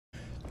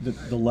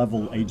the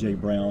level A.J.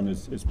 Brown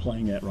is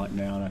playing at right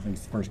now, and I think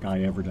he's the first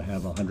guy ever to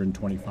have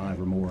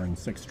 125 or more in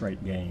 6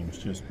 straight games.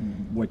 Just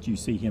what you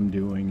see him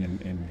doing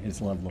and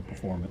his level of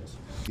performance.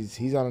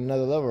 He's on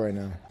another level right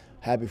now.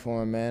 Happy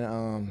for him,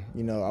 man.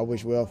 You know, I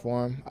wish well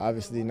for him.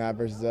 Obviously not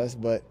versus us,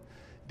 but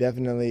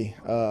definitely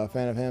a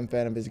fan of him,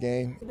 fan of his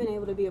game. You've been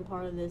able to be a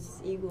part of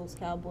this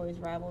Eagles-Cowboys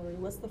rivalry.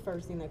 What's the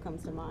first thing that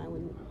comes to mind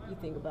when you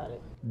think about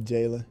it?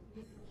 Jalen.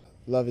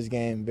 Love his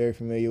game, very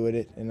familiar with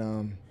it,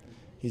 and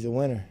he's a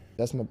winner.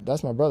 That's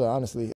my brother, honestly.